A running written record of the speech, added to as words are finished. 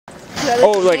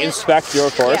Oh, like inspect your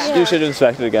course? Yeah. You should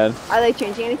inspect it again. Are they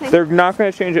changing anything? They're not going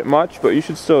to change it much, but you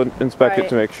should still inspect it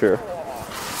to make sure.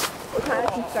 What kind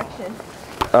of inspection?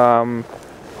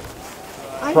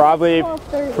 Probably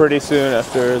pretty soon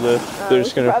after they're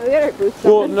just going to... Probably get our boots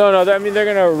Well, on. no, I mean, they're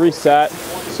going to reset,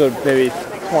 so maybe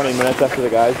 20 minutes after the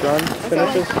guy's done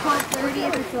finishes. So 12:30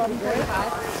 is until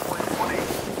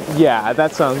 11:45. Yeah,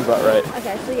 that sounds about right.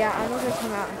 Okay, so yeah, I'm not gonna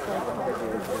come out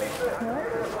until like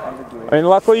 12:30. I mean,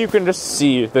 luckily you can just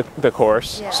see the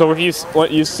course. Yeah. So if you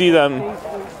see them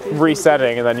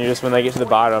resetting, and then you just, when they get to the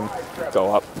bottom,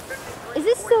 go up. Is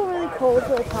this still really cold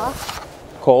to the top?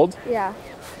 Cold? Yeah,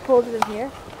 colder than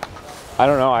here. I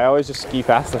don't know. I always just ski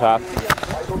past the top.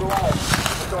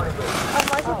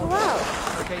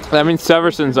 That means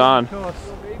Severson's on.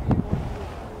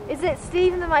 Is it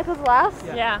Steve and the Michael's last?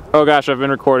 Yeah. Oh gosh, I've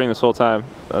been recording this whole time.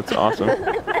 That's awesome.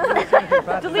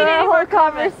 Delete any more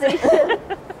conversation.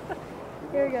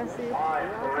 Here we go, Steve.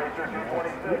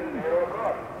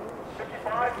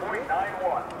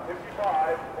 55.91.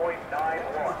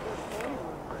 55.91.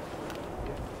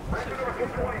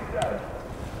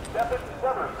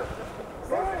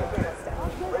 Severson.